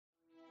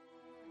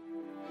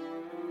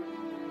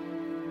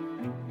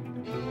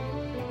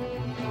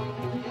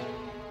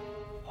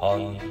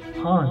هان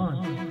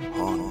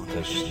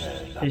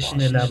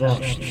تشنه لبان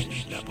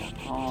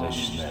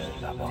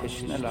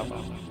تشنه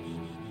لبان.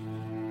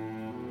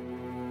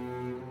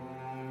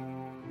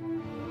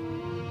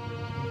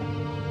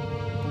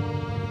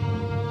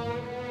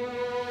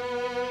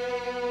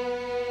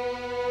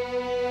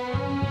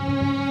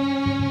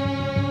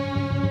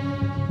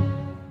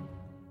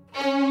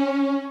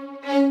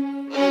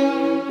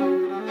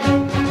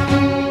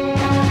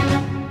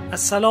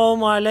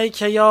 السلام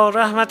علیک یا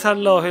رحمت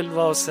الله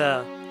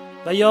الواسع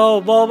و یا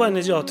باب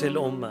نجات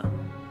الامه.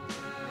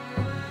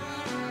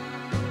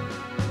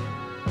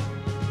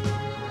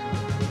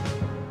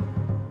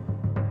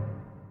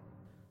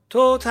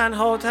 تو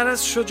تنها تر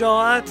از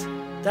شجاعت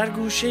در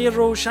گوشه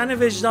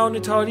روشن وجدان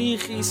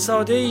تاریخ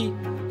ایستاده‌ای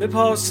به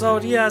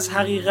پاسداری از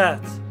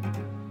حقیقت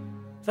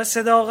و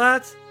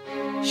صداقت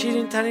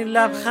شیرین ترین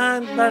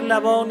لبخند بر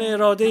لبان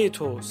اراده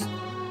توست.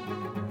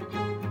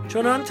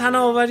 چنان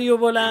تناوری و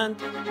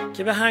بلند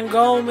که به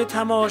هنگام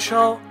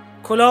تماشا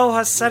کلاه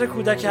از سر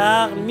کودک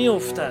عقل می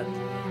افتد.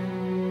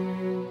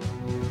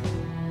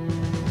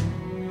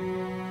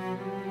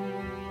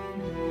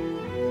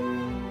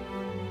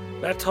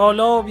 بر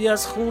تالابی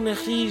از خون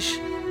خیش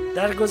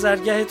در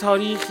گذرگاه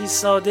تاریخی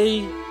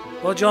ساده‌ای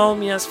با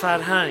جامی از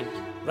فرهنگ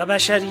و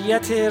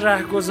بشریت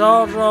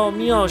رهگذار را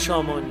می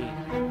آشامانی.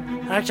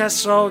 هر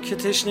کس را که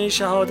تشنه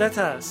شهادت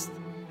است،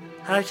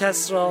 هر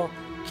کس را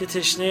که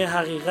تشنه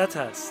حقیقت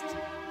است.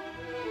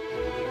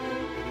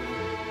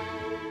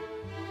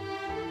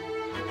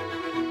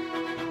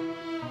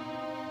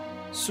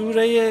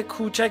 سوره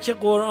کوچک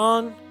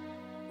قرآن،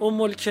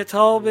 ام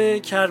الکتاب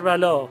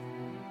کربلا،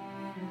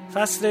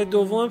 فصل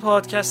دوم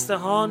پادکست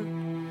هان،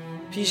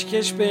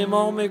 پیشکش به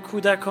امام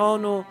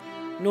کودکان و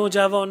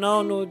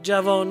نوجوانان و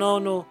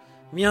جوانان و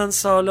میان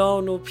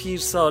سالان و پیر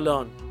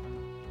سالان.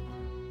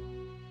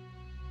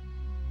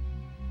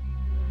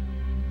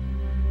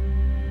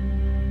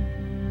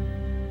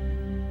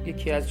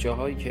 یکی از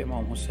جاهایی که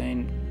امام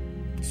حسین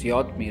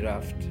زیاد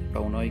میرفت و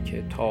اونایی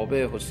که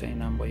تابع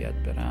حسین هم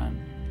باید برن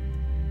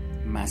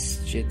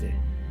مسجده.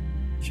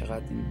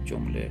 چقدر این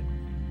جمله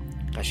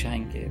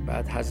قشنگه.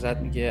 بعد حضرت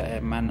میگه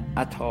من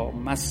اتی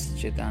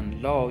مسجدا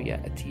لا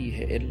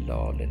یأتیه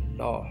الا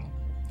لله.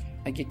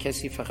 اگه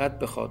کسی فقط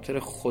به خاطر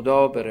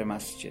خدا بره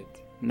مسجد،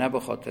 نه به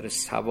خاطر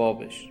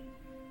ثوابش،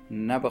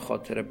 نه به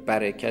خاطر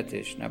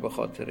برکتش، نه به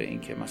خاطر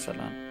اینکه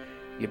مثلا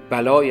یه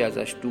بلایی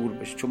ازش دور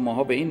بشه، چون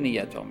ماها به این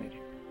نیت ها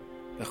میریم،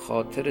 به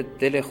خاطر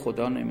دل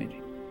خدا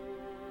نمیریم.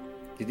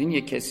 دیدین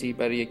یه کسی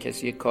برای یه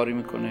کسی یه کاری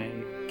میکنه،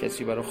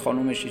 کسی برای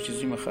خانومش یه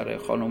چیزی میخره،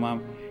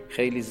 خانومم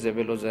خیلی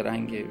زبل و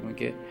زرنگه،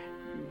 میگه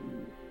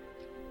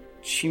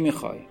چی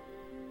میخوای؟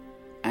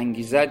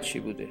 انگیزت چی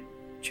بوده؟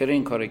 چرا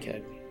این کارو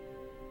کردی؟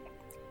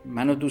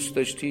 منو دوست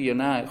داشتی یا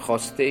نه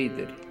خواسته ای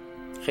داری؟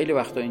 خیلی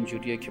وقتا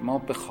اینجوریه که ما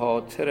به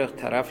خاطر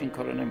طرف این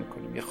کارو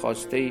نمیکنیم. یه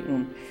خواسته ای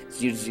اون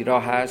زیرزیرا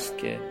هست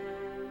که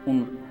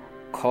اون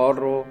کار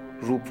رو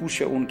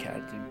روپوش اون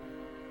کردیم،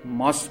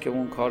 ماسک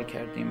اون کار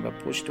کردیم و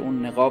پشت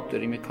اون نقاب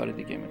داریم یه کار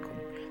دیگه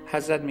میکنیم.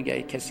 حضرت میگه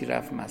ای کسی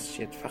رفت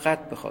مسجد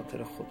فقط به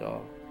خاطر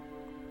خدا،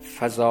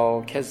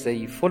 فذاک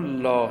ضیف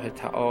الله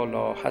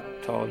تعالی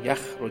حتی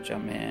یخرج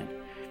منه.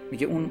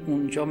 میگه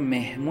اونجا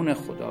مهمون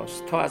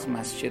خداست تا از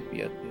مسجد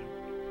بیاد بیرون.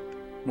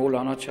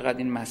 مولانا چقدر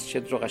این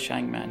مسجد رو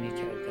قشنگ معنی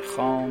کرده.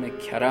 خان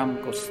کرم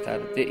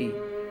گسترده ای،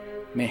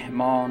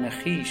 مهمان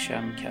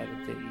خیشم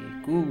کرده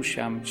ای،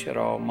 گوشم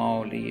چرا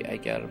مالی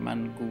اگر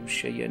من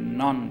گوشه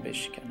نان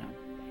بشکنم.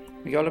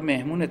 میگه حالا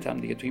مهمونتم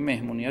دیگه. توی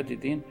مهمونی ها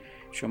دیدین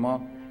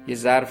شما یه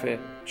ظرف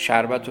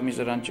شربت رو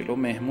میذارن جلو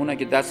مهمون،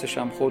 اگه دستش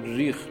هم خود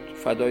ریخت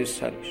فدای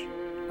سرش.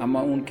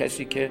 اما اون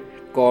کسی که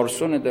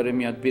گارسون داره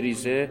میاد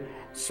بریزه،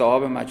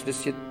 صاحب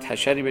مجلس یه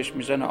تشری بهش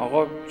میزنه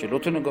آقا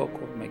جلوتو نگاه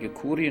کن، مگه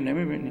کوری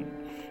نمیبینی؟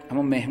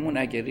 اما مهمون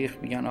اگه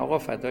ریخت میگن آقا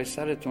فدای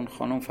سرتون،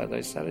 خانم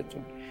فدای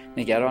سرتون،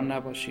 نگران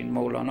نباشین.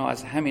 مولانا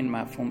از همین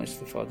مفهوم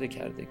استفاده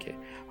کرده که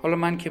حالا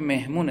من که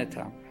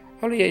مهمونتم،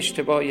 حالا یه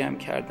اشتباهی هم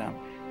کردم،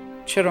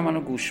 چرا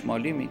منو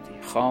گوشمالی میدی؟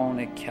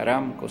 خان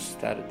کرم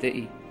گسترده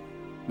ای،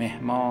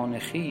 مهمان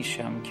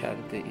خیشم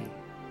کرده ای،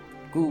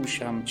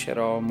 گوشم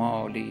چرا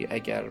مالی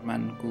اگر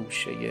من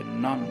گوشه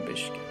نان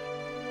بشکنم.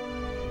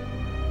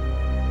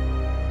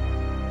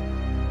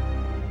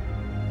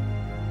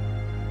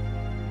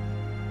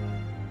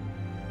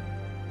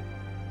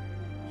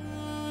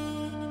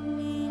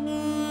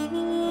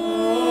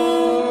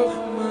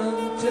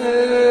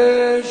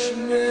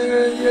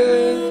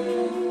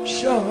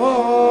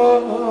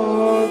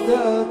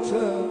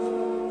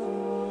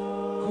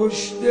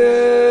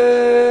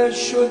 کشته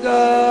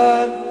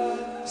شدن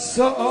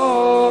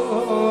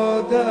سعادتم،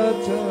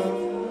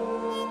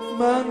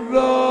 من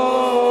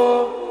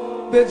را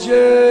به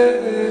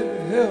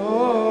جبهه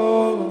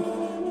ها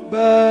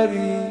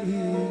بری،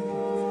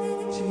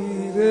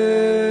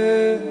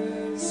 تیره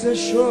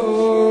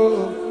سشو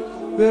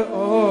به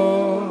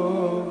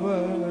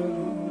آوری.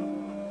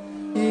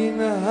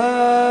 این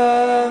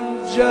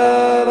هنجرن،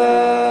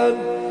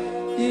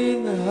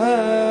 این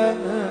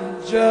هنجرن،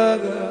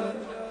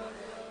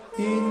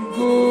 این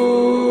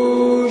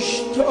گوش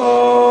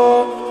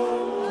تا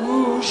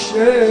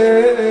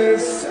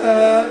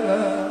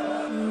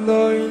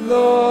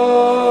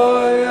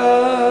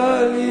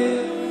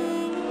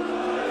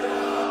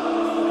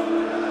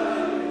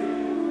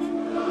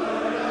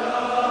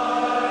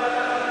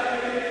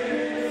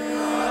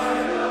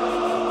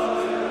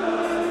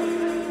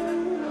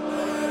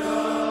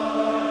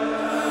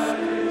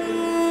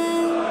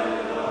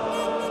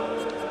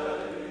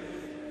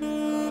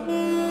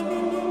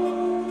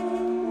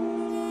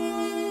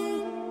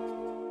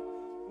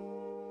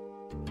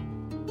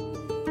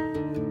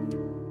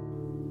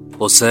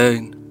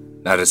حسین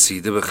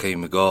نرسیده به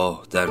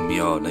خیمگاه در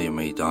میانه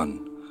میدان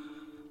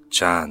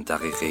چند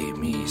دقیقه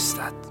می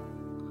ایستد.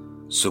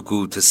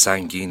 سکوت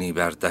سنگینی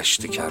بر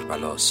دشت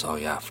کربلا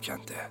سایه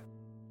افکنده.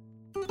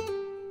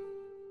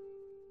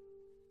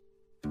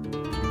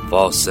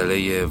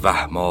 فاصله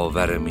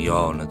وهم‌آور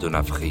میان دو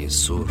نفخه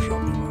سور را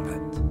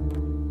می‌ماند.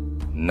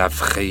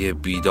 نفخه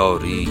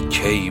بیداری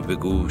کی به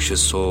گوش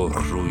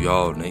سرخ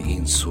رویان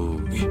این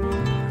سوی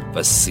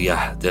و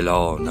سیه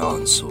دلان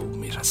آن سو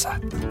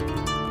می‌رسد،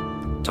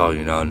 تا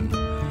اینان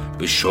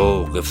به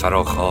شوق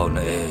فراخوان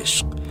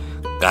عشق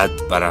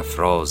قد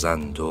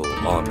برافرازند و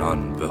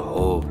آنان به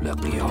هول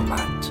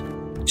قیامت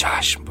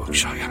چشم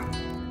بگشایند.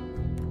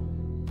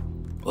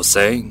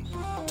 حسین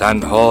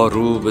تنها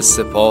رو به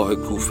سپاه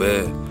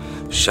کوفه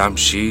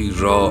شمشیر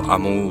را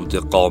عمود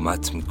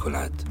قامت می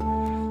کند.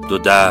 دو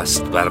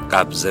دست بر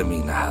قبضه می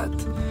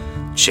نهد،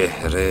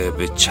 چهره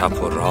به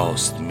چپ و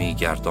راست می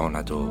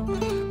گرداند و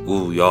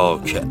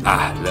گویا که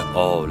اهل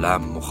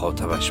عالم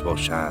مخاطبش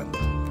باشند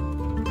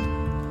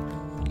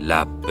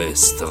لب به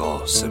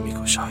استغاثه می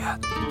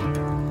گشاید.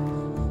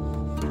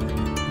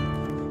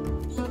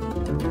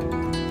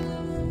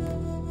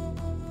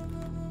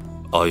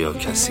 آیا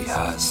کسی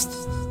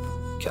هست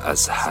که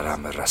از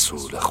حرم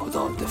رسول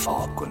خدا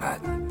دفاع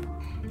کند؟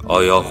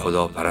 آیا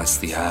خدا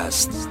پرستی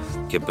هست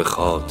که به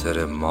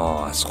خاطر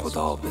ما از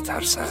خدا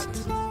بترسد؟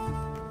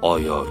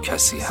 آیا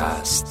کسی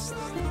هست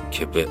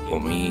که به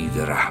امید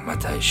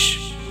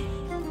رحمتش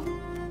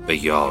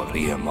به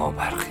یاری ما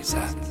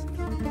برخیزد؟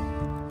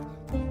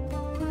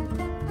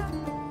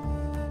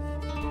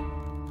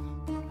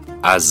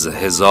 از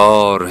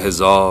هزار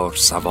هزار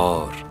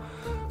سوار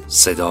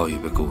صدایی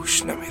به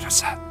گوش نمی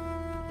رسد.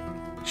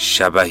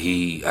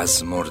 شبحی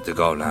از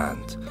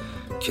مردگانند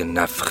که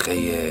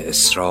نفخه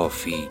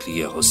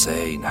اسرافیلی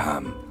حسین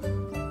هم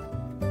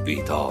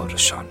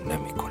بیدارشان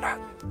نمی کند.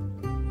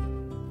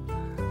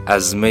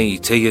 از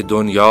میته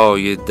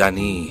دنیای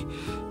دنی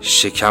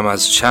شکم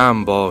از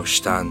چند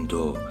باشتند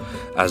و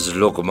از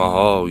لقمه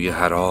های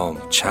حرام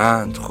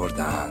چند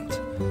خوردند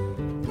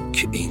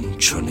که این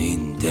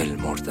چنین دل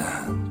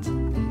مردند.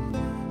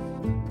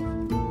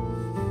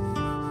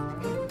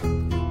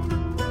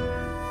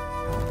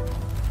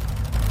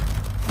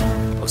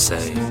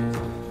 حسین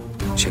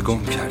چه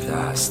گم کرده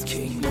است که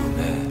این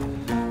گونه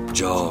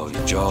جای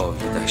جای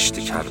دشت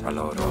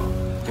کربلا را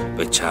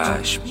به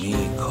چشم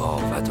می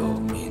کاود و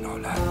می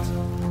نالد؟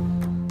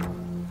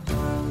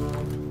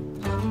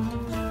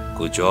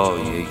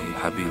 کجایی ای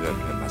حبیب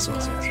ابن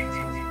مظاهر؟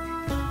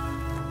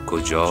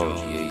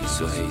 کجایی ای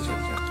زهیر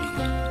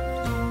یقین؟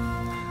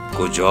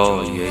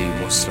 کجایی ای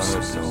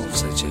مسلم ابن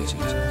مفسجر؟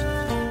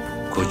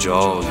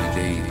 کجایی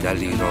ای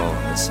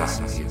دلیران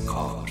صحنه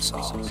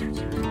کارزار؟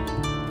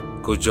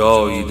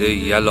 کجایید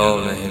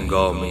یلان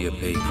هنگامه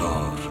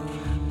پیکار؟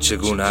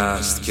 چگونه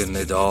است که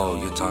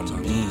ندایتان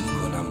می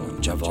کنم و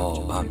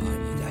جوابم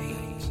نمی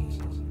دهید؟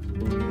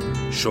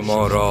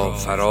 شما را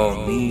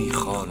فرا می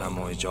خوانم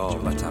و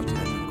اجابتم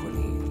نمی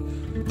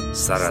کنید.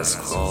 سر از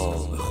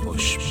خواب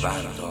خوش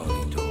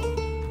بردارید و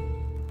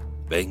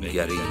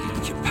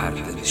بنگرید که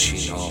پرده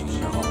نشینان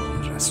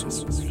آن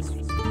رسول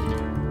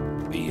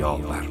بیا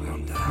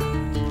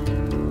برماندند.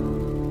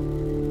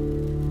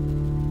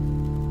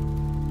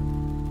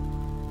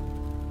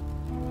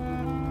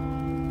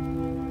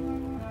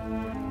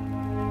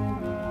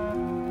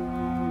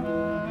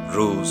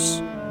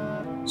 روز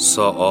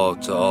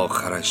ساعات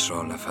آخرش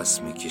را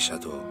نفس می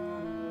کشد و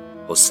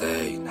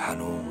حسین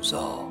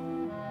هنوزا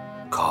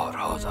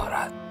کارها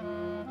دارد.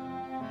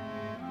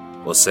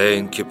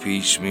 حسین که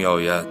پیش می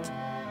آید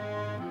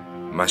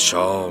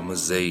مشام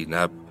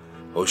زینب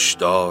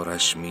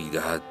هشدارش می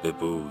دهد به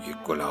بوی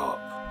گلاب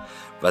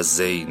و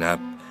زینب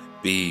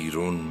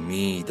بیرون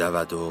می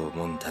دود و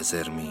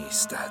منتظر می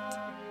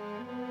ایستد.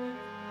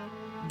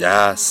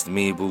 دست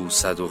می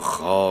بوسد و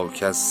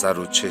خاک از سر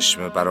و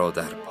چشم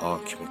برادر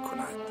پاک می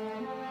کند.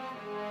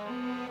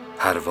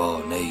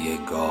 پروانه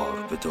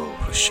انگار به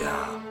دور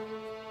شمع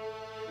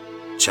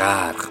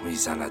چرخ می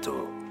زند و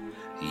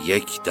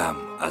یک دم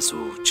از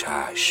او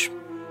چشم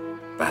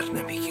بر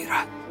نمی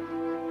گیرد.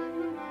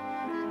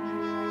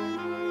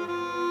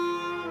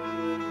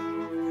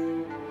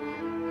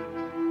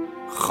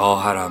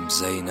 خواهرم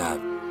زینب،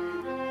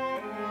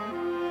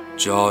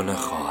 جان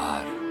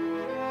خواهر،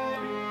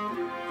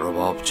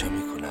 رباب چه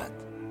می کند؟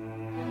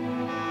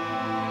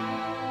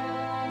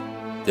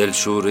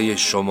 دلشوره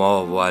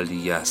شما و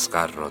علی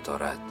اصغر را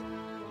دارد.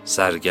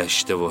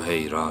 سرگشته و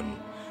حیران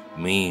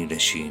می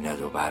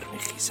نشیند و بر می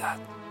خیزد.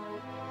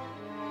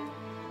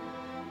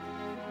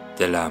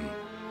 دلم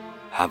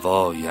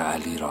هوای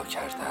علی را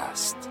کرده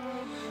است.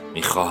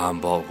 می خواهم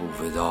با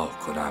او وداع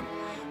کنم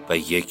و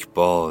یک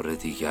بار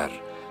دیگر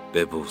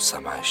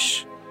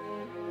ببوسمش.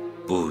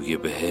 بوی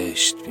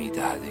بهشت می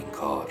دهد این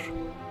کار،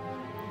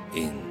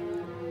 این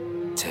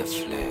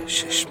طفل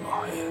 6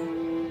 ماهه.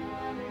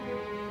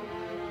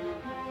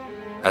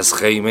 از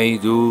خیمه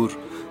دور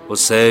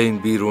حسین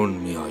بیرون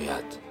می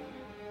آید.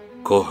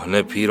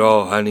 کهنه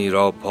پیراهنی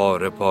را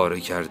پاره پاره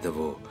کرده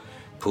و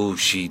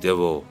پوشیده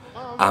و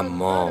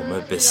عمامه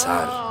به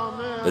سر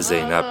به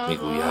زینب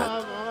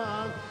میگوید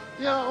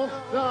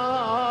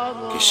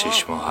که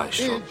 6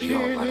 ماهش را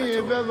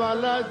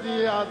بیاورد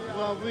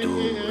و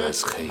دور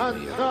از خیمه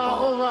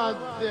رباب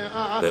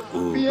به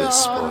او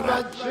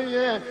بسپارد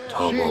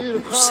تا با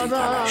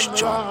بوسیدنش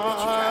جان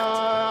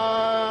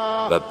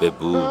بگیرد و به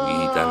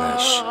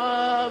بوییدنش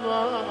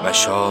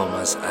مشام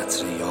از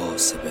عطر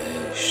یاس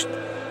بهشت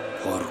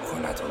پر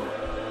کند و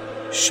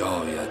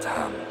شاید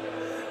هم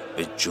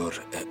به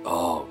جرعه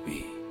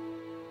آبی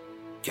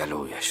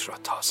گلویش را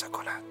تازه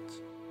کند.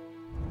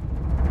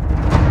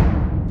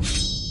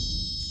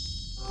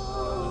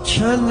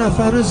 چند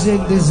نفر رو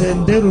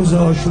زنده روز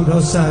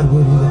عاشورا سر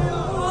بریدن.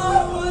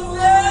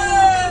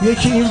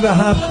 یکی این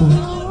وهب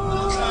بود،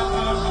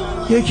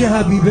 یکی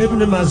حبیب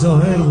ابن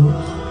مظاهر بود،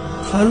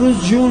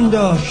 هنوز جون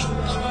داشت،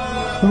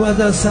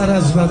 اومدن سر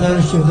از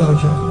بدنش جدا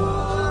کرد.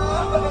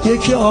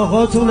 یکی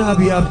آقاتون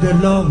ابی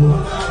عبدالله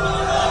بود،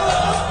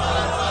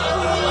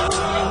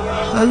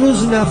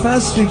 هنوز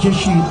نفس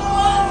بکشید،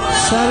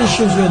 سرش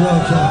رو جدا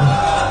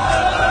کرد.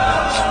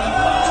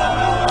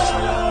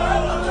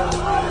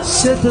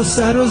 3 تا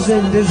سر رو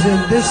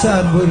زنده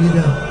سر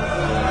بریدن،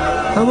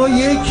 اما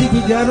یکی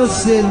دیگر رو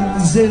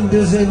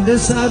زنده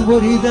سر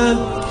بریدن،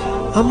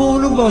 اما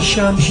اونو با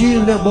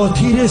شمشیر نه، با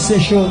تیر 3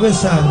 شعبه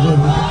سر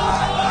بریدن.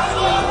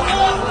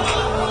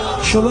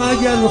 شما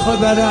اگر میخواد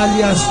برای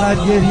علی اصغر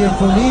گریه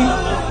کنی،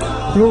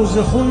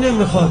 روزه خون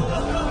نمیخواد،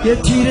 یه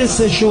تیر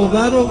 3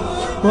 شعبه رو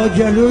با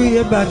گلوی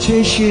یه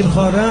بچه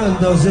شیرخواره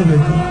اندازه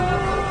بدی.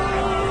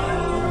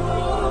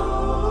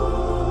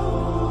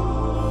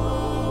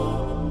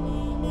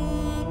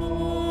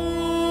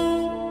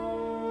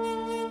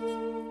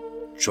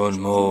 چون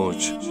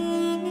موج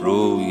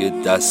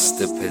روی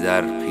دست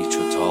پدر پیچ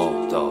و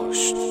تاب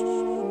داشت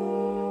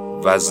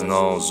و از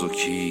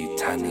نازکی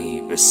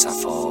تنی به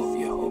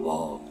صفای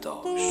حباب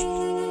داشت.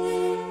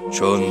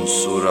 چون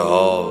سوره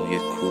های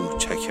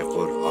کوچک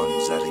قرآن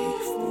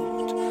ظریف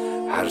بود،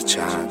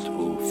 هرچند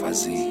او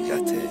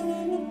فضیلت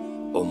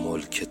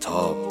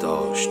کتاب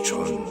داشت.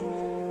 چون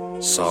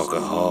ساقه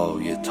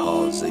های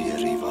تازه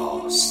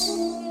ریواز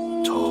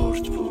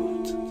ترد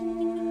بود،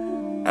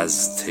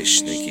 از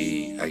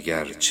تشنگی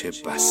اگرچه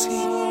بسی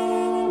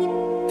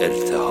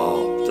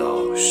التهاب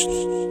داشت.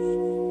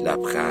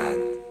 لبخند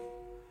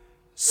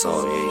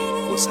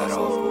سایه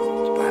گذرا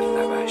بود بر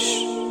لبش،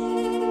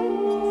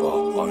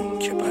 با آن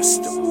که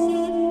بسته بود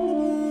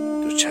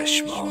 2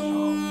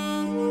 چشمانا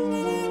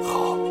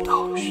خواب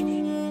داشت.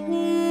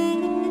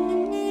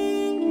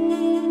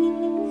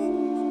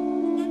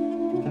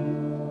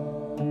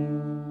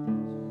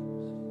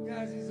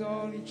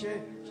 عزیزانی که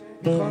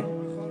میخوان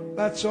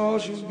بچه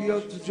هاشون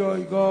بیاد تو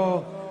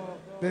جایگاه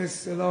به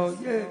اصطلاح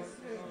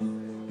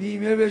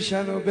بیمه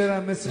بشن و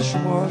برن مثل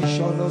شما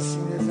انشالله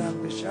سینه زن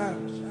بشن.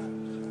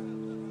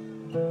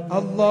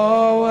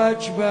 الله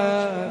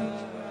اکبر.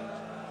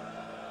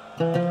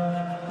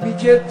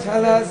 میگه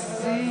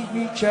تلذی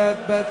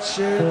میکرد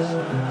بچه،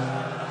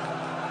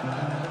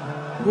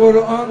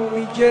 قرآن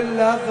میگه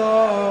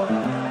لذا،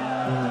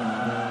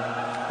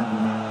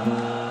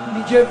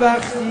 میگه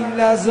وقتی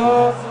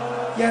لذا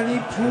یعنی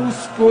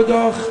پوست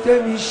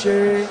گداخته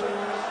میشه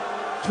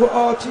تو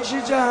آتیش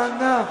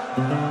جهنم،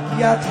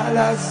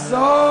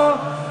 یتلذا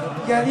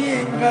یعنی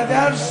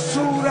اینقدر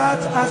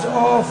صورت از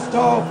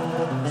آفتاب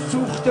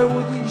سوخته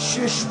بود این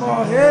 6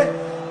 ماهه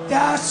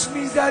دست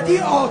میزدی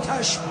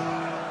آتش بود.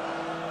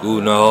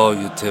 گونه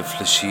های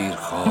طفل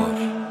شیرخوار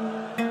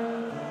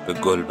به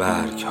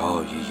گلبرگ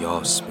های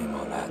یاس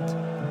میماند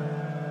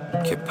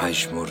که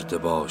پژمرده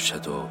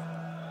باشد و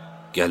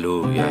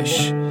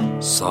گلویش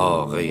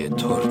ساقه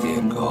تردی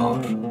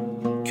انگار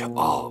که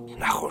آب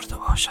نخورده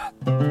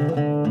باشد.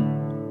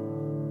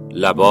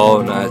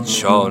 لبان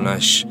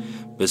عطشانش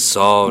به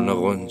سان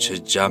غنچه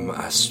جمع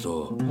است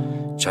و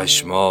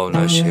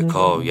چشمانش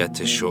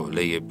حکایت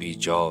شعله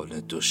بیجان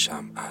 2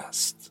 شمع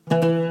است.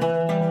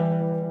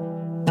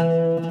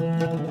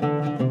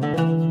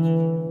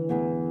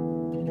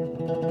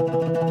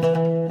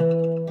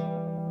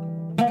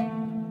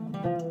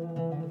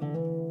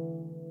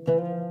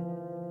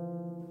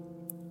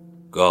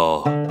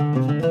 گاه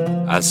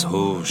از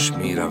هوش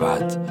می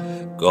رود،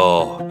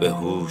 گاه به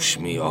هوش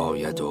می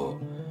آید و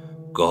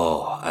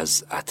گاه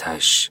از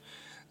آتش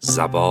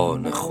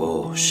زبان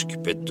خشک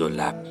به 2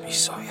 لب می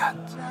ساید.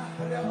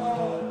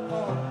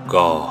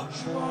 گاه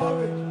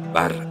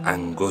بر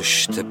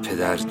انگشت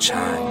پدر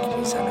چنگ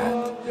می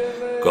زند،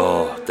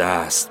 گاه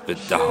دست به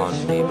دهان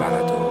می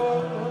برد و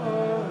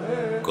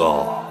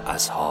گاه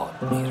از حال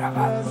می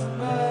رود.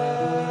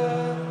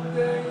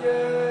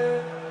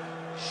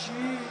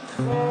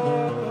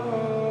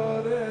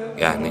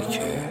 یعنی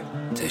که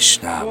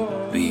تشنم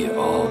بی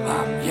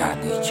آبم،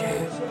 یعنی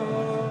که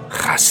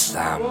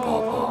خستم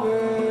بابا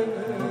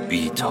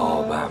بی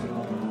تابم،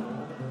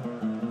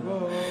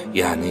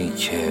 یعنی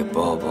که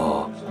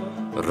بابا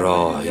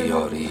راه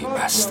یاری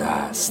بسته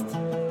است،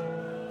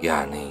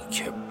 یعنی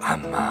که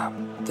عمم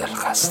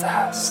دلخسته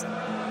است.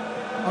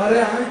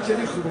 آره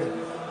همینطوری خوبه،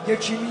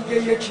 یکی میگه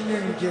یکی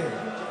نمیگه،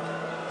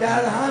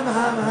 در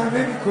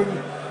همه میکنی.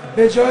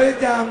 به جای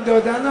دم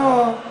دادن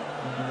ها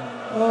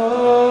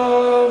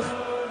آخ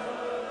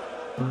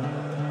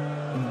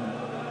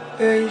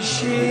ای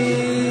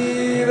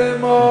شیر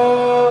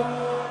ما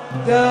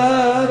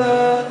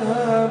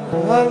درم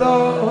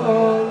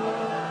حلال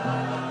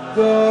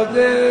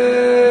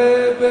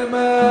داده به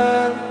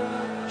من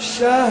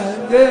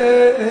شهد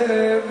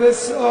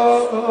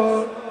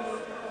وصال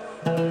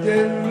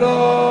دل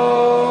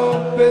را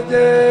به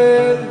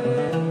دل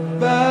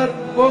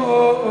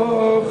برباخته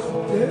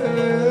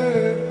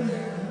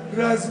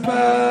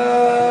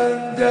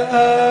رزمنده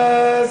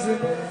از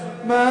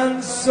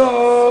من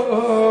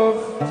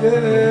ساخته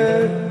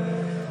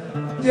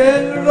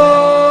دل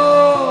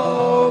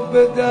را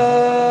به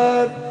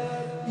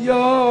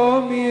دریا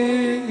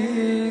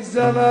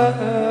میزنم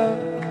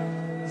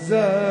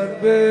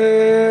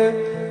ضربه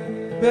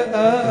به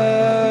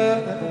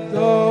اعدا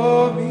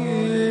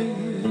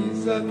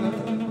میزنم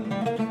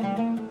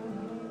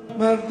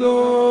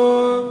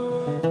مردم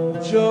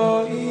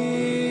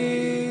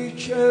جایی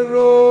که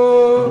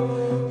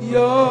رویای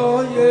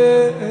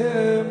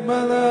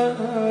من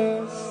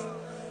است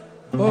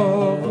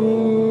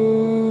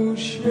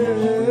آغوش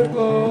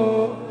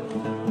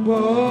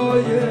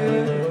بابای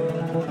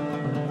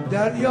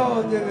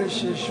دریا دل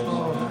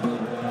ششماه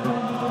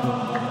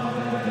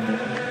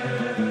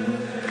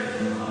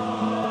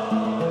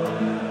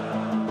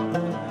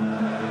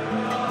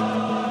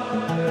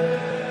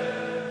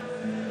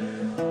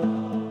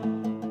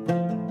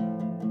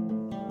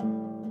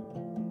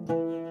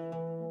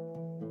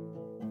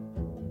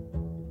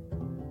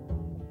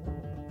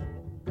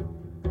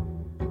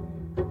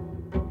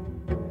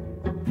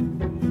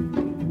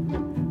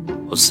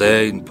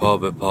حسین پا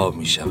به پا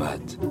می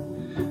شود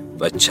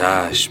و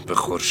چشم به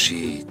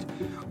خورشید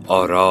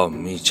آرام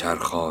می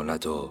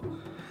چرخاند و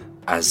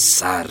از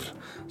سر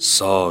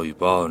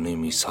سایبانی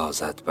می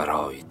سازد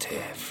برای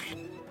طفل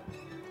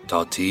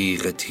تا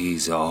تیغ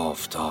تیز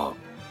آفتاب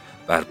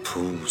بر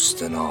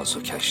پوست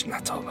نازکش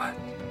نتابد.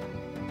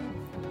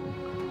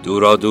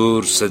 دورا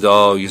دور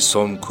صدای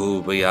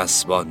سمکوبه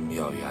اسبان می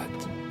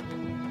آید.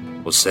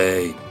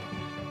 حسین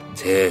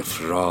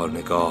طفل را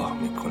نگاه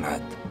می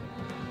کند،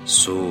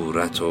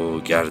 صورت و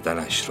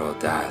گردنش را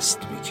دست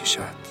می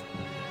کشد.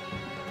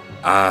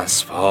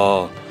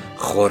 اسبها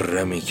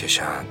خره می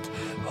کشند.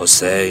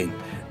 حسین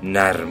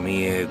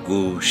نرمی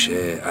گوش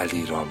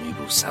علی را می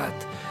بوسد.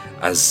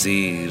 از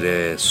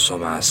زیر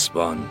سم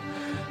اسبان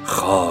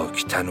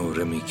خاک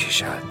تنوره می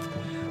کشد.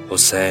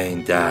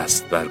 حسین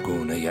دست بر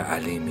گونه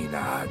علی می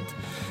نهد.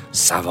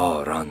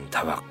 سواران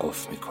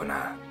توقف می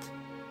کنند.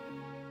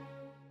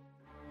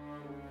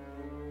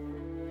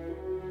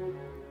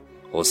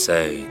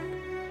 حسین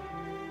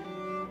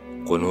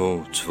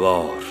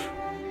قنوتوار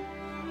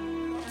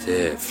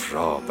طفل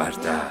را بر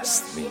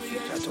دست می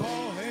گیرد و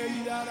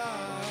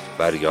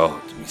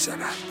فریاد می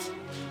زند: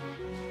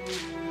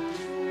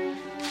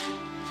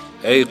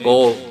 ای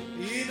قوم،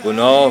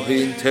 گناه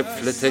این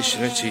طفل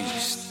تشنه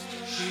چیست؟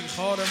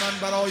 شیرخوار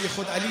من برای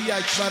خود علی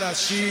اکبر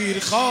است.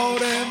 شیرخوار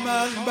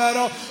من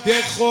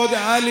برای خود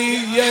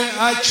علی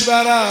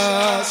اکبر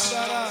است.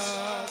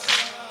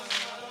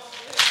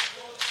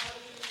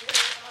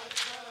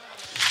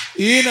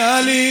 این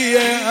علی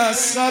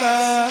اصغر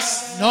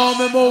است.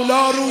 نام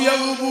مولا روی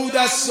او بود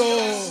است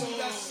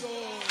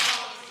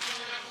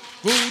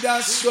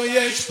و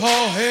یک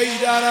پا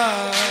حیدر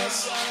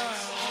است.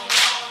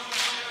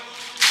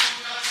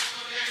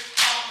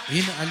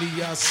 این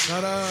علی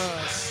اصغر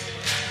است.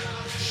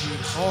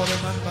 شیرخوار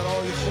من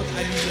برای خود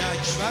علی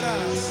اکبر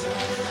است.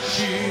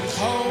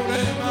 شیرخوار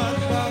من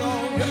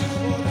برای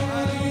خود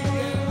علی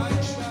اکبر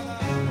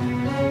است.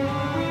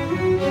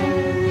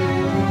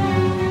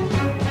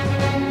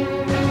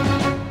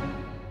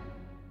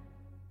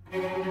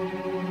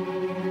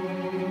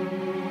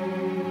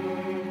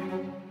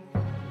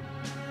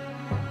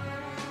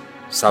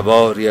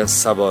 سواری از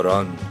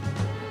سواران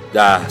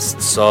دست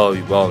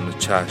سایبان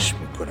چشم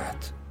می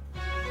کند.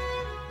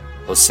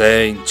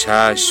 حسین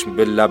چشم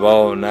به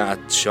لبان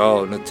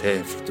عطشان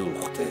طفل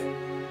دوخته.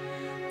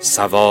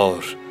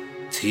 سوار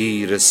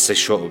تیر 3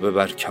 شعبه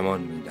بر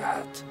کمان می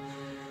نهد.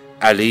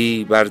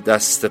 علی بر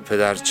دست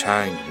پدر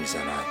چنگ می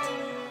زند.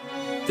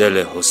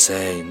 دل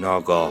حسین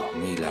ناگاه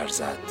می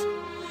لرزد.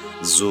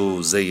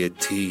 زوزه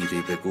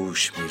تیری به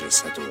گوش می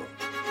رسد و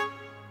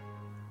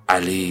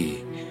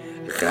علی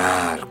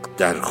غرق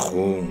در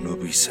خون و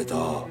بی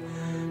صدا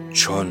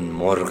چون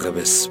مرغ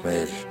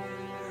بسمل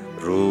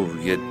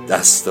روی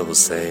دست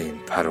حسین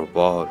پر و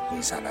بال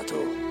می زند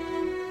و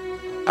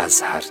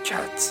از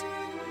حرکت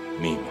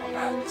می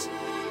ماند.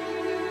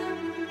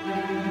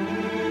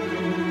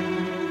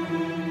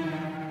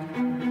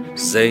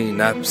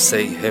 زینب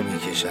سیحه می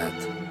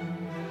کشد.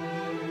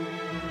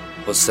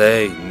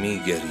 حسین می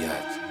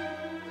گرید.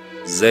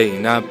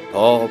 زینب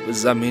پا به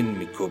زمین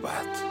می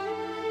کوبد.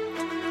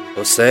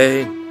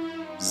 حسین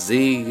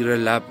زیر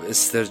لب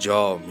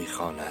استرجاع می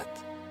خواند.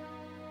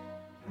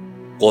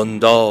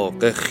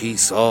 قنداق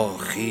خیسا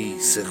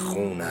خیس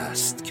خون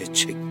است که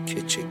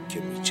چکه چکه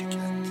می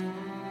چکد.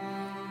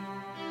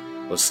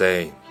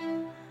 حسین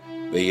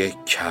به یک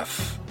کف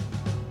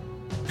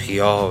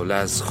خیال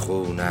از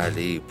خون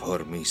علی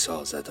پر می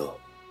سازد و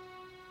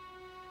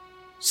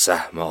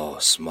سهم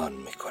آسمان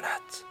می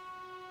کند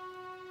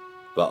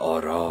و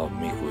آرام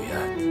می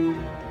گوید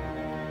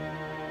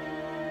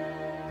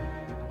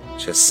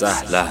چه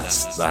سهل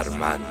است بر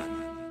من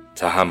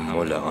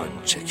تحمل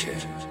آنچه که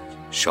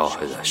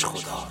شاهدش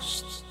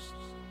خداست.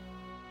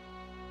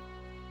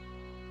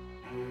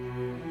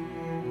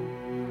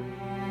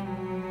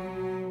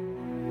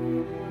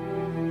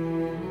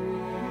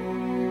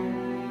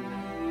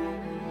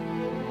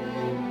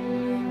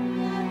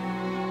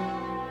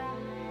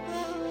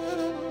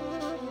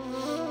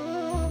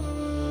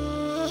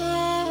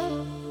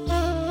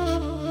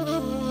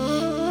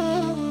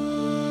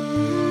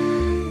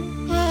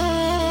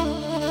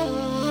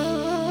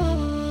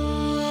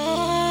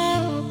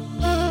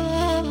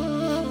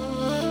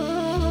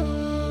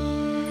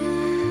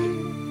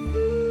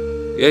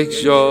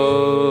 یک جا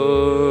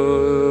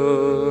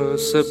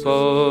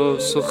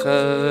سپاس و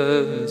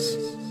خس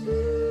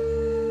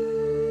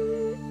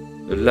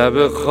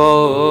لب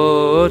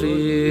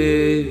خاری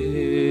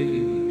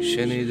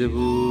شنیده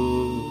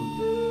بود،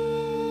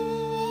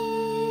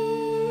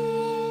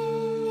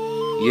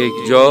 یک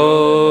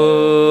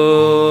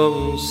جا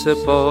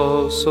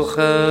سپاس و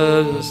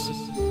خس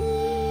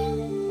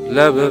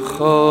لب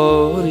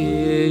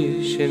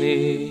خاری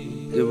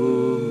شنیده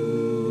بود.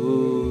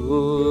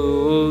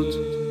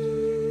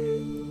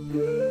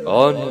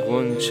 آن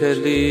غنچه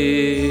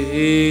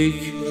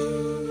لیک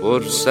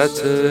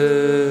فرصت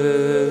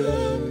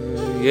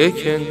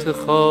یک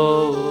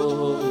انتخاب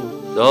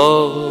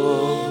داشت،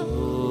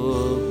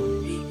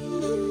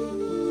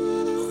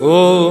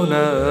 خونش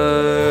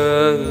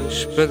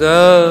به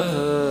در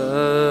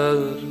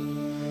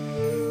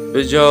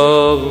به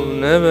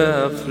جانب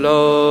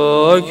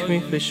افلاک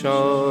می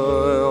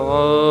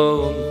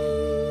فشاند،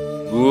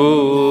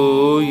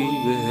 گویی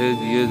به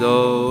هدیه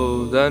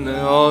دادن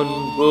آن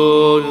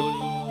گل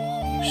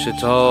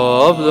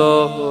شتاب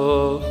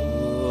داشت.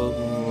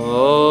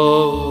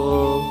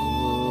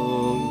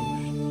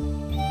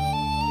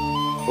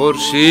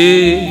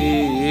 خورشید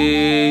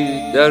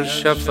در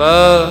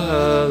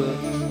شفق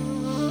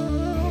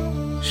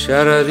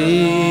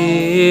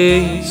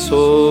شرری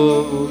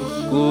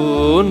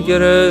سرخگون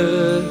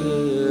گرفت،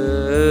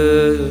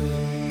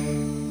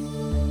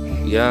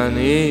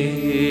 یعنی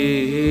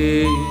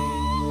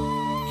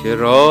که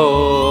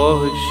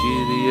راه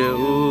شیری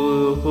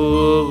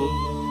او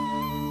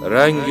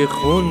رنگ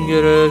خون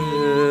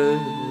گرفت.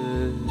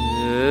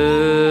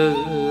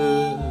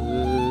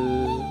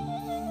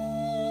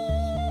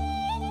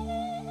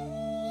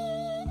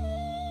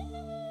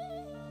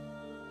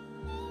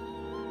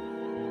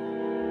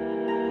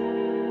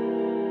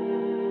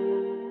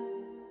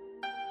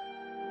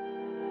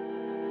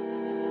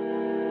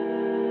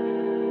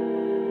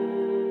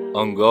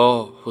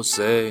 آنگاه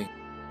حسین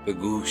به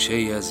گوشه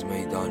ای از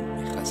میدان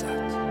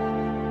می‌خزد،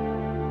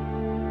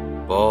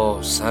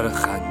 با سر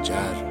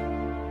خنجر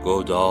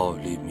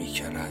گودالی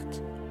می‌کند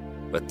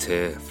و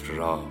طفل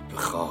را به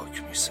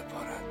خاک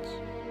می‌سپارد.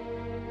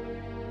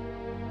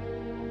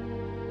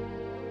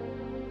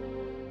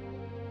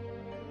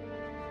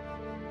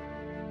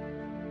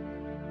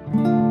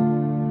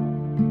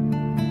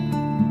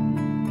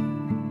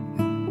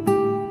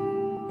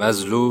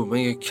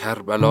 مظلومه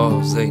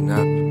کربلا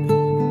زینب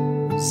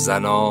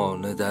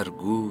زنانه در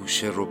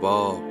گوش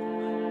رباب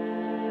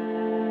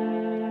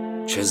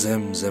چه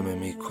زمزمه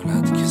می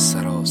کند که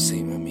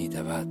سراسیمه می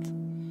دود.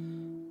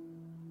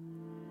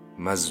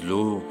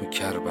 مظلوم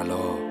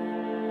کربلا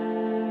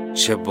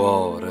چه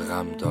بار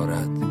غم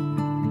دارد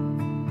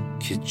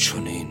که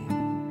چنین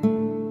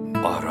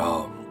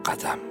آرام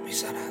قدم می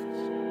زند.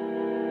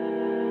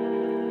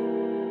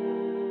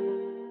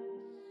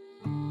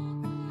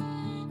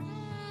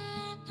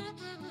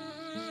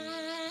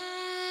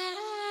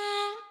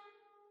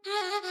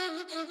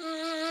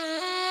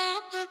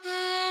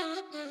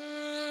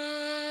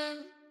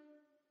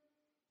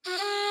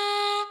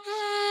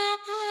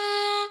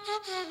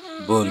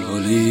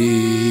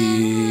 بلبلی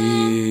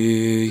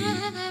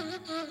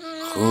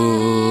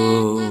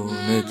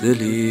خون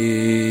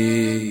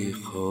دلی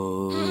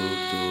خود و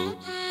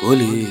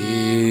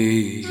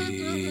گلی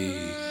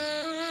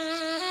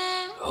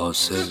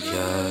حاصل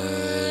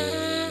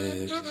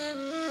کرد،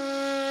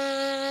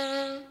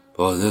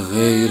 باد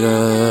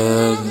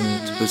غیرت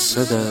به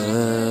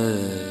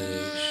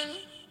صدش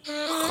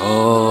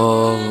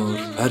خار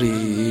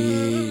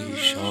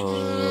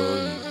پریشان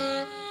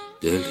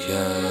دل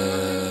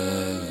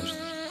کرد.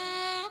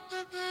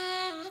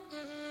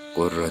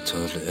 قرة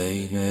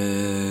العین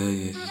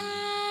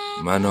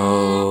من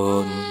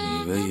آن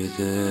میوه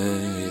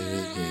دل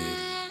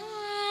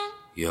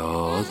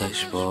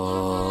یادش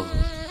باد.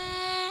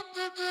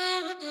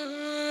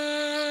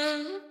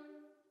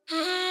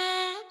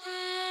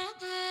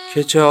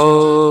 که چه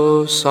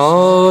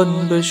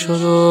آسان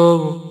بشد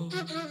و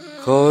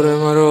کار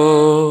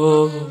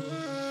مرا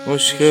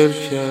مشکل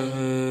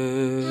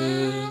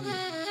کرد.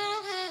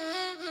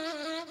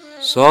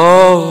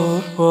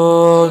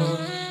 ساربان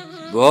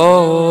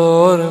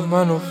بار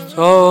من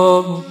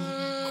افتاد،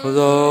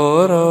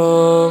 خدا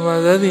را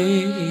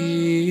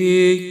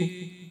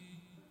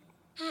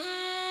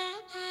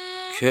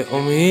که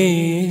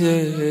امید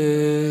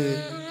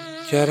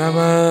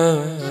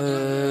کرمم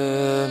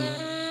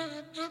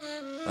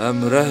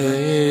امره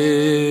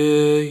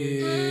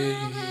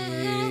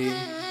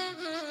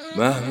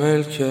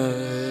محمل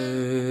کرد.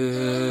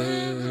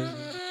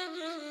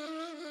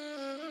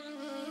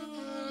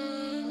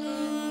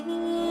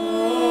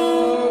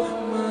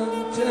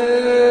 من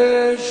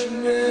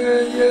تشنه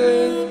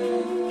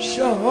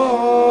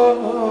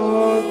شهادتم،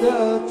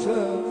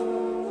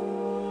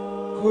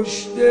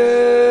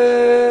 کشته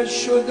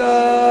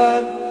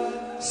شدن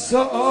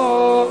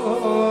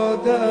سعادتم،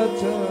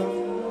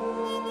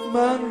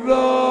 من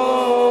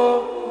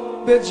را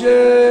به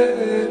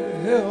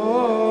جبهه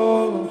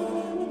ها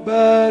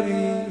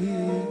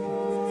برید،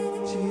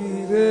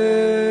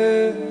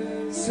 تیره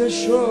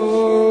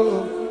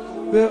سشو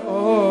به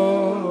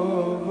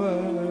آورید.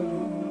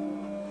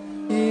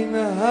 این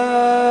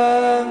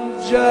هنجرن،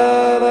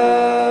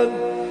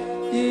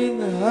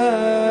 این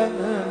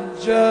هنجرن،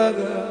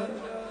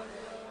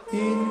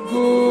 این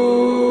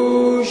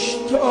گوش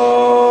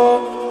تا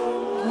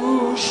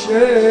گوش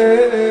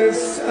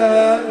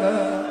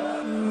سرم،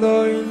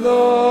 لای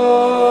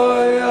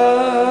لای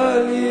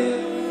علی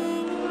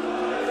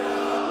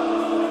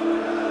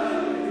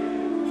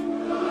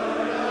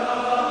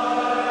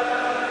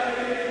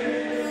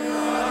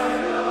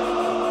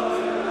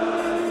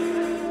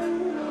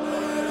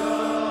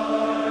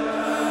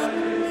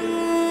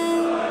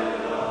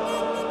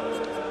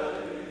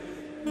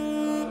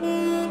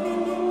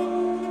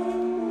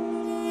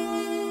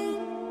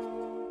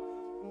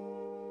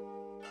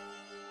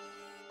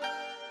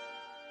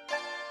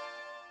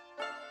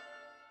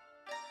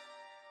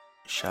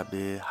شب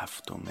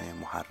هفتم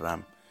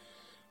محرم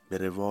به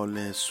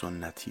روال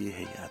سنتی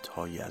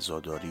هیئت‌های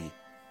عزاداری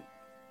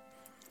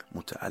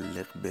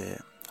متعلق به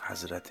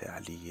حضرت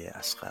علی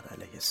اصغر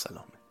علیه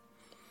السلام.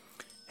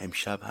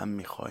 امشب هم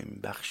می‌خوایم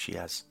بخشی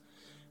از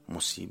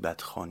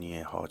مصیبت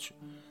خوانی حاج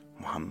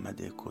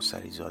محمد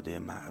کوثری زاده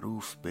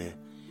معروف به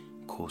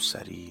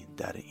کوثری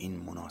در این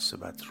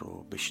مناسبت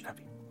رو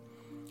بشنویم.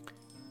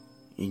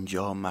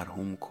 اینجا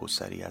مرحوم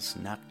کوثری از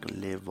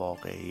نقل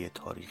واقعه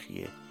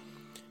تاریخی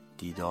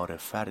دیدار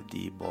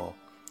فردی با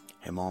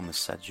امام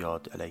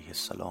سجاد علیه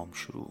السلام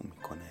شروع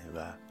میکنه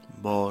و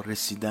با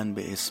رسیدن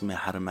به اسم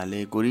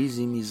هرمله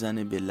گریزی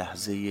میزنه به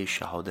لحظه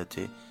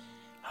شهادت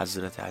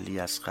حضرت علی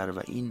اصغر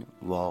و این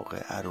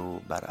واقعه رو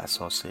بر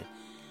اساس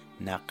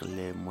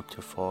نقل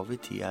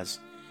متفاوتی از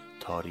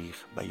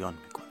تاریخ بیان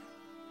میکنه.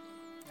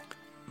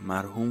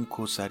 مرحوم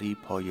کوثری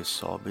پای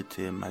ثابت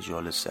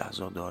مجالس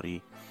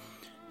عزاداری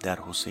در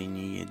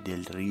حسینیه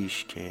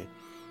دلریش که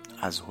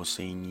از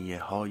حسینیه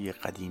های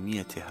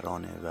قدیمی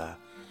تهرانه و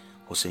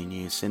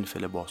حسینیه صنف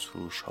لباس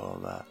فروش ها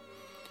و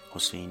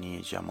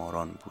حسینیه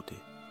جماران بوده.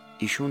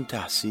 ایشون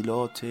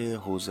تحصیلات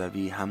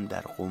حوزوی هم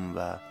در قم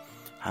و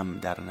هم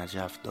در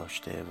نجف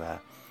داشته و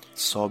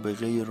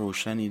سابقه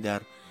روشنی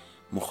در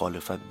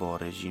مخالفت با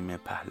رژیم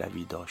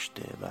پهلوی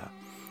داشته و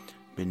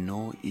به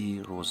نوعی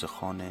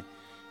روزخوان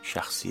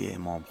شخصی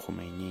امام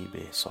خمینی به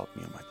حساب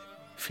می اومده.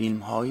 فیلم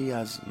هایی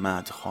از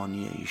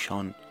مدخانی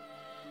ایشان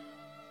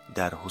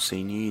در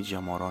حسینیه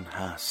جماران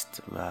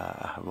هست و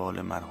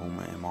احوال مرحوم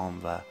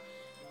امام و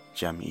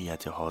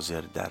جمعیت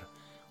حاضر در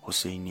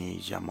حسینیه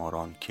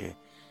جماران که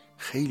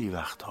خیلی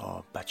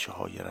وقتها بچه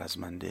های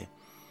رزمنده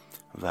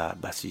و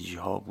بسیجی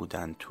ها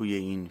بودن توی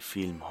این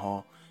فیلم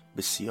ها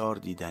بسیار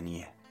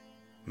دیدنیه.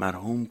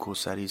 مرحوم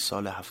کوثری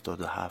سال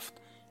 77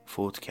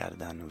 فوت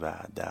کردن و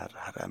در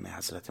حرم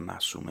حضرت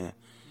معصومه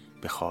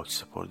به خاک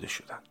سپرده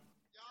شدن.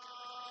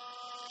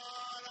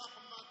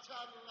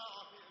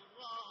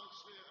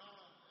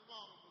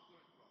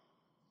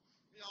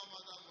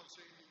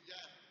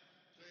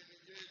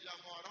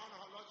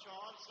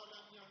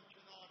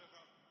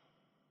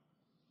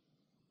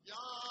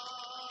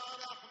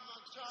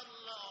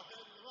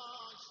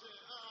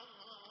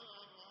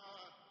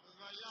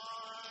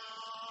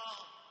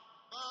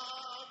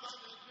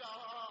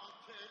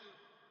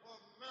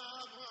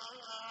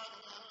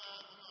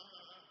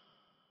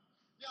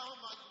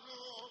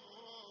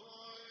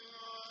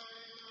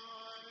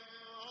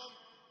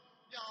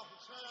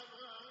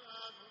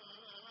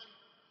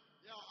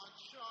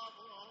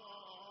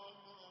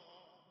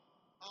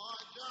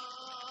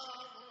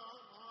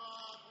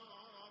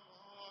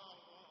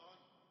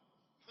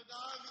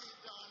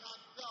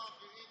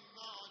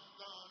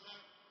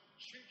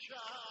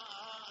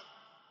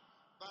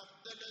 بر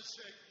دل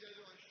سید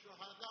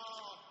الشهدا،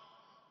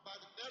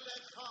 بر دل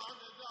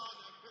خاندان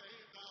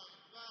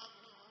پیغمبر،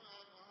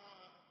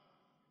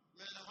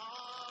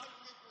 منهار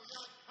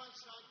میگوید پس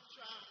از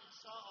چند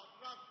سال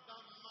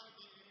رفتم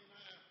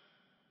مدینه،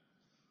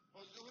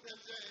 حضور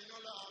زین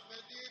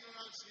العابدین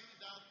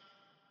رسیدم،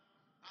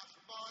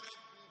 اخبار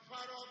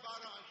کوفه رو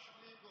براش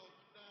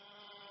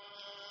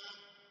میگفتم.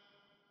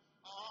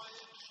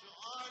 آیت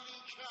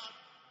سؤالی کرد،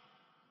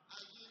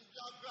 از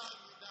اینجا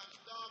فهمیدم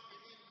داغ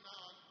این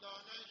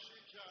نازدانه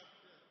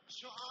شکسته.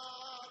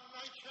 سؤال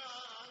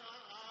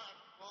نکرد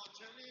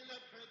باطلیل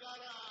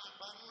پدرم،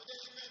 فرموده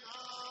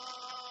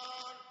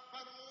منهار،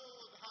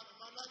 فرمود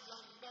هرمله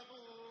زنده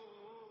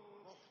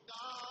بود،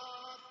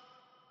 در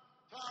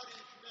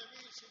تاریخ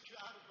نویسی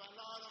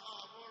کربلا را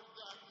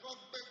آوردن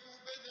گفت بگو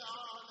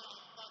بدانم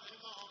بر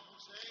امام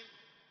حسین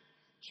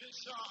چه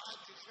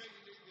ساعتی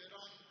خیلی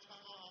گران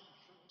تمام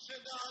شد.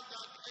 صدا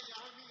داد ای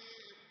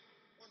امیر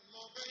اون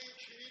موقعی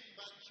که این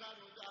بچه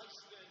رو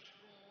دستش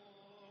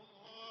بود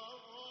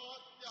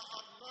یا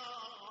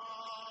الله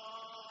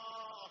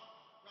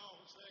یا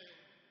حسین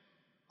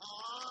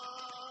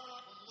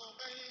اون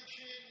موقعی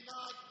که این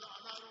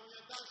نادانه روی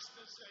دست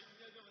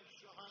سید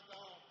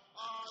الشهدا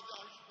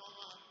آداش با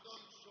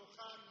مردم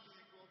سخن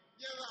میگفت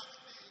یه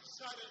وقتی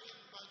سر این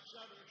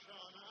بچه رو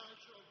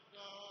شانه‌اش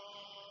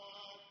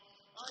افتاد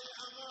ای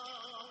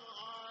امان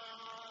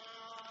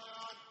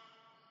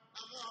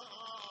امان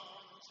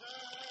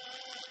حسین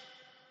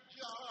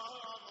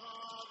جان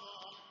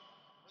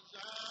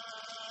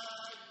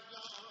حسین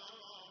جان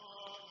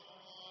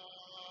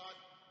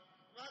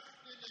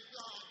وقتی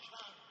نگاه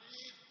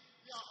کردید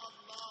یا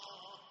الله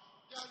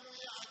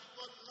گلوی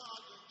اکبر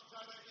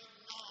نازکتر این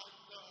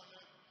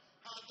نازدانه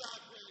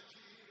هدف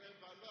تیر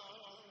بلا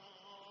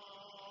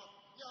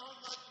یا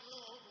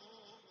مظلوم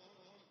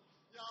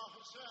یا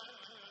حسین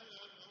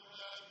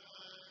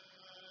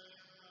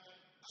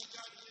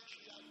اگر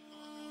یکی از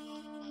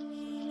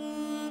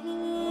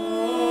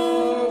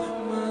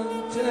من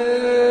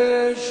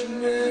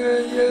تشنه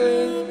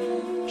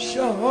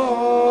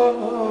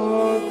شهادتم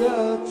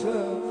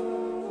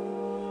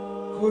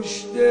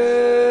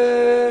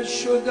کشته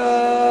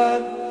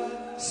شدن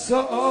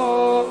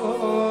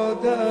سعادتم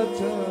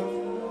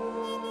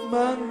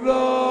من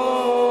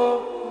را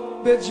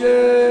به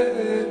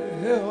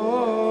جبهه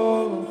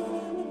ها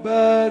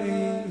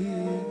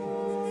برید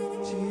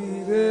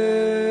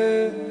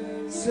تیره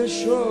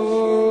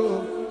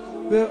سشو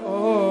به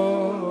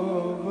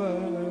آوری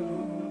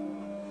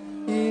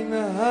این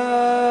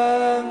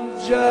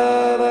هنجرن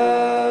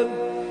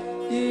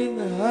این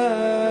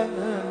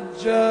هنجرن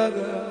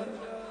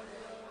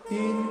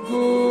این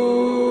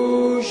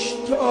گوش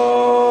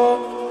تا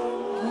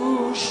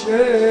گوش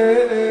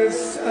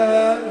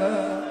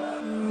سرم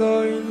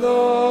لای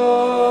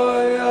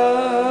لای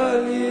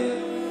علی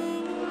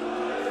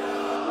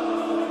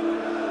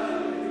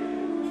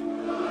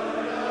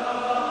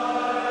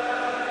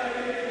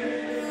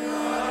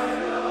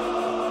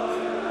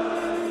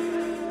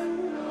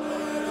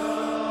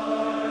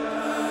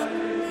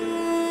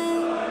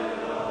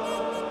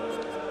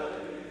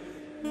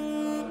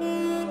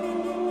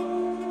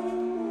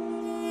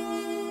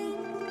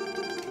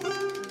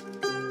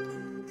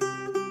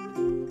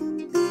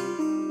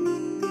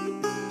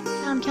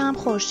کم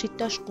خورشید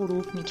داشت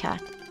غروب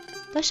میکرد.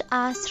 داشت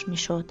عصر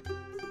میشد.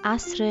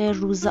 عصر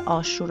روز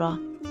عاشورا.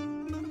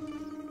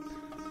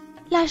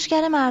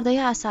 لشکر مردای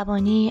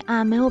عصبانی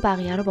عمه و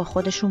بقیه رو با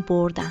خودشون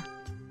بردن.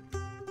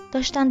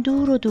 داشتن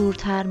دور و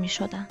دورتر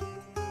میشدن.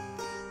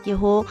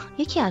 یهو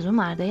یکی از اون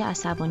مردای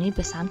عصبانی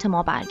به سمت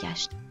ما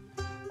برگشت.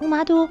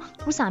 اومد و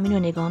رو زمین رو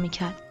نگاه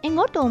میکرد.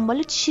 انگار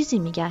دنبال چیزی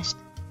میگشت.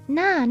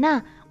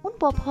 نه اون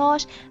با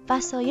پاش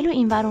وسایل رو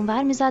اینور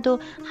اونور میزد و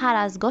هر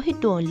از گاهی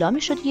دنلا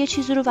میشد یه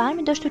چیزی رو ور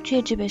میداشت و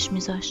توی جیبش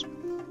میذاشت.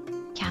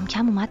 کم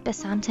کم اومد به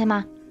سمت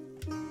من.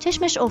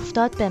 چشمش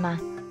افتاد به من.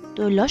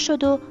 دنلا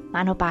شد و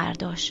منو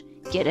برداشت.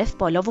 گرفت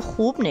بالا و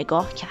خوب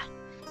نگاه کرد.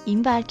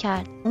 این ور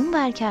کرد اون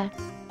ور کرد.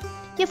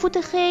 یه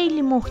فوت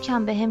خیلی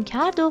محکم بهم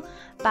کرد و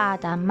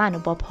بعدم منو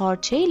با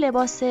پارچه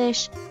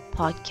لباسش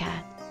پاک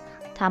کرد.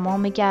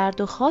 تمام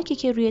گرد و خاکی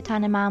که روی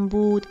تن من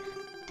بود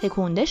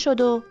تکونده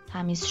شد و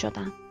تمیز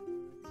شدم.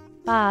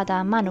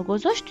 بعدم منو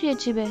گذاشت توی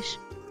جیبش.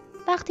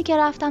 وقتی که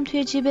رفتم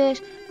توی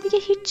جیبش دیگه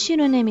هیچی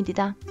رو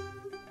نمیدیدم.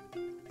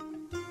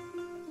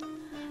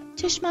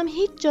 چشمم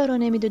هیچ جا رو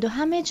نمیدید و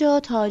همه جا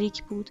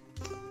تاریک بود.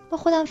 با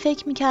خودم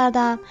فکر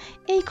میکردم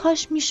ای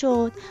کاش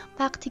میشد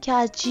وقتی که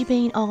از جیب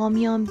این آقا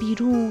میام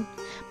بیرون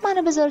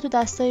منو بذاره تو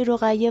دستای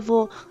رقیه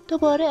و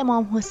دوباره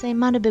امام حسین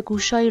منو به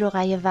گوشای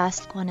رقیه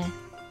وصل کنه.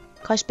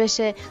 کاش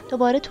بشه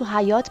دوباره تو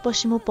حیاط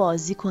باشیم و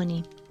بازی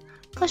کنیم.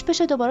 کاش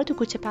بشه دوباره تو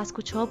کوچه پس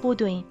کوچه ها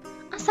بدویم.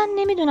 اصلا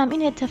نمیدونم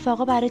این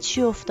اتفاقا برای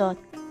چی افتاد.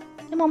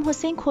 امام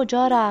حسین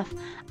کجا رفت؟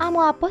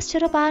 اما عباس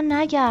چرا بر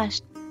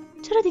نگشت؟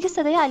 چرا دیگه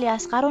صدای علی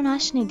اصغر رو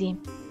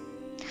نشنیدیم؟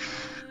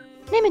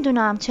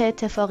 نمیدونم چه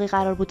اتفاقی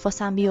قرار بود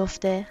واسم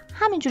بیفته.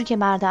 همینجور که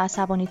مرد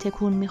عصبانی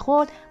تکون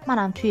میخورد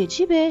منم توی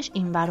جیبش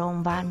اینور و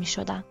اونور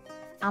میشدم.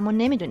 اما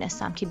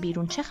نمیدونستم که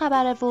بیرون چه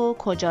خبره و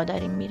کجا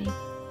داریم میریم.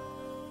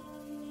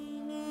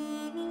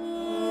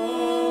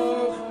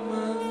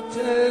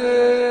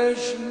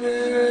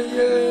 تشنه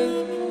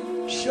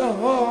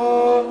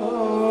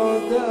شهادتم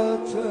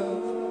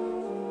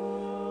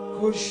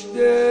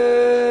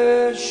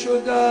کشته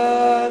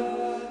شدن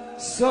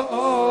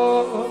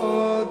سعادتم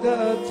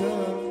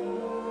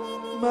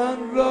من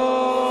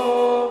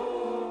را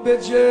به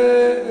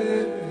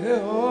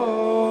جبهه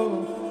ها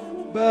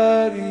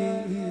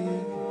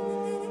برید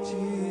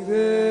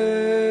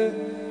تیره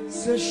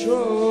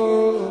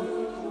سشو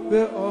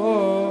به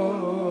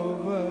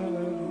آوری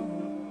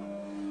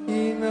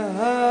این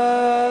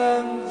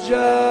هنجرن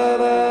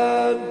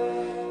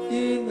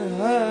این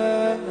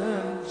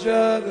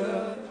هنجرن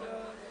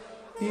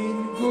این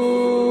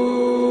گوش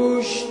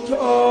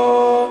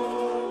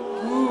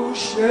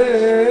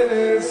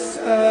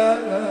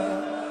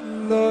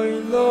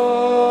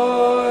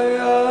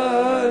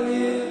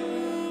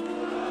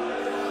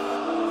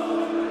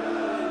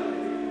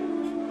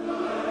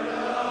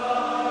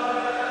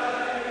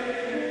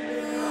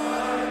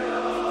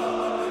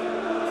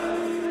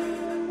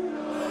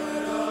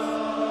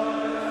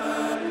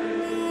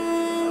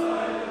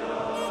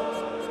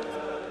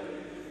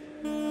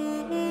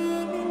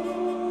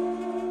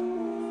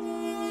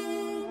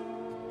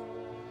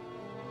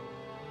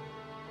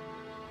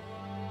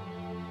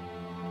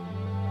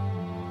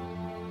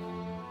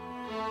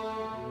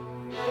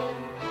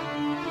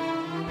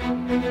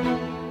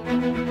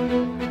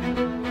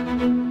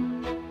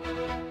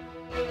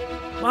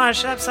ما هر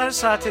شب سر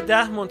ساعت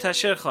 10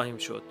 منتشر خواهیم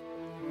شد.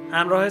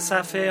 همراه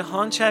صفحه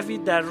هان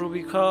شوید در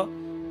روبیکا،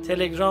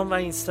 تلگرام و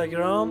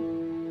اینستاگرام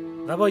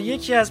و با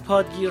یکی از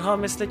پادگیرها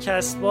مثل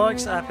کست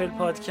باکس، اپل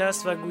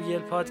پادکست و گوگل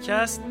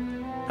پادکست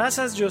پس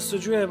از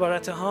جستجوی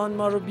عبارت هان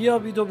ما رو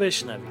بیابید و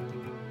بشنوید.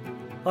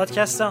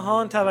 پادکست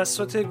هان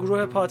توسط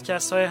گروه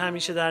پادکست های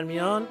همیشه در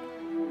میان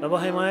و با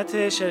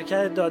حمایت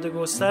شرکت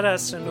دادگستر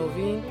عصر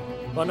نوین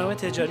با نام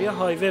تجاری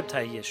های وب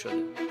تهیه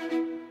شده.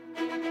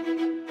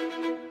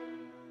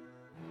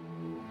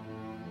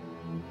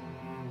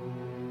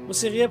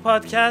 موسیقی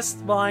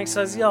پادکست با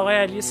آهنگسازی آقای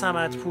علی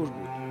صمدپور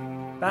بود.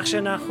 بخش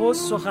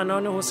نخست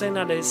سخنان حسین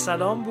علیه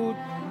السلام بود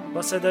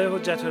با صدای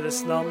حجت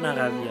الاسلام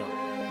نقویان.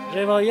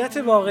 روایت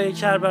واقعه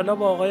کربلا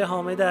با آقای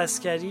حامد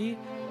عسکری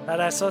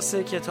بر اساس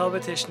کتاب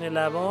تشنه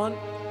لبان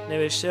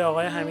نوشته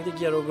آقای حمید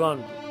گروگان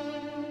بود.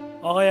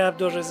 آقای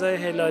عبدالرضا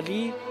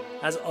هلالی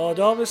از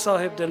آداب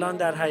صاحب دلان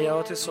در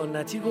حیات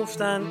سنتی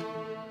گفتند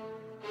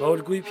و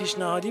الگوی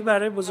پیشنهادی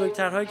برای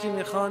بزرگترهایی که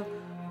میخوان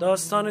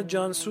داستان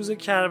جانسوز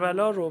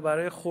کربلا رو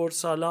برای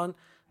خردسالان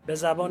به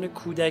زبان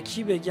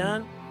کودکی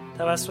بگن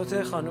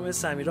توسط خانم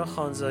سمیرا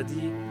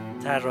خانزادی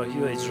طراحی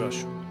و اجرا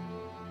شد.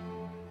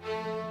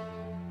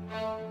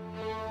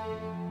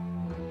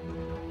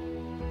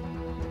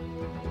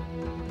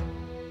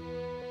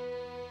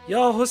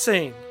 یا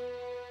حسین،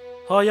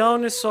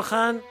 پایان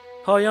سخن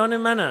پایان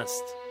من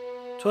است،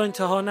 تو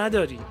انتها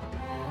نداری.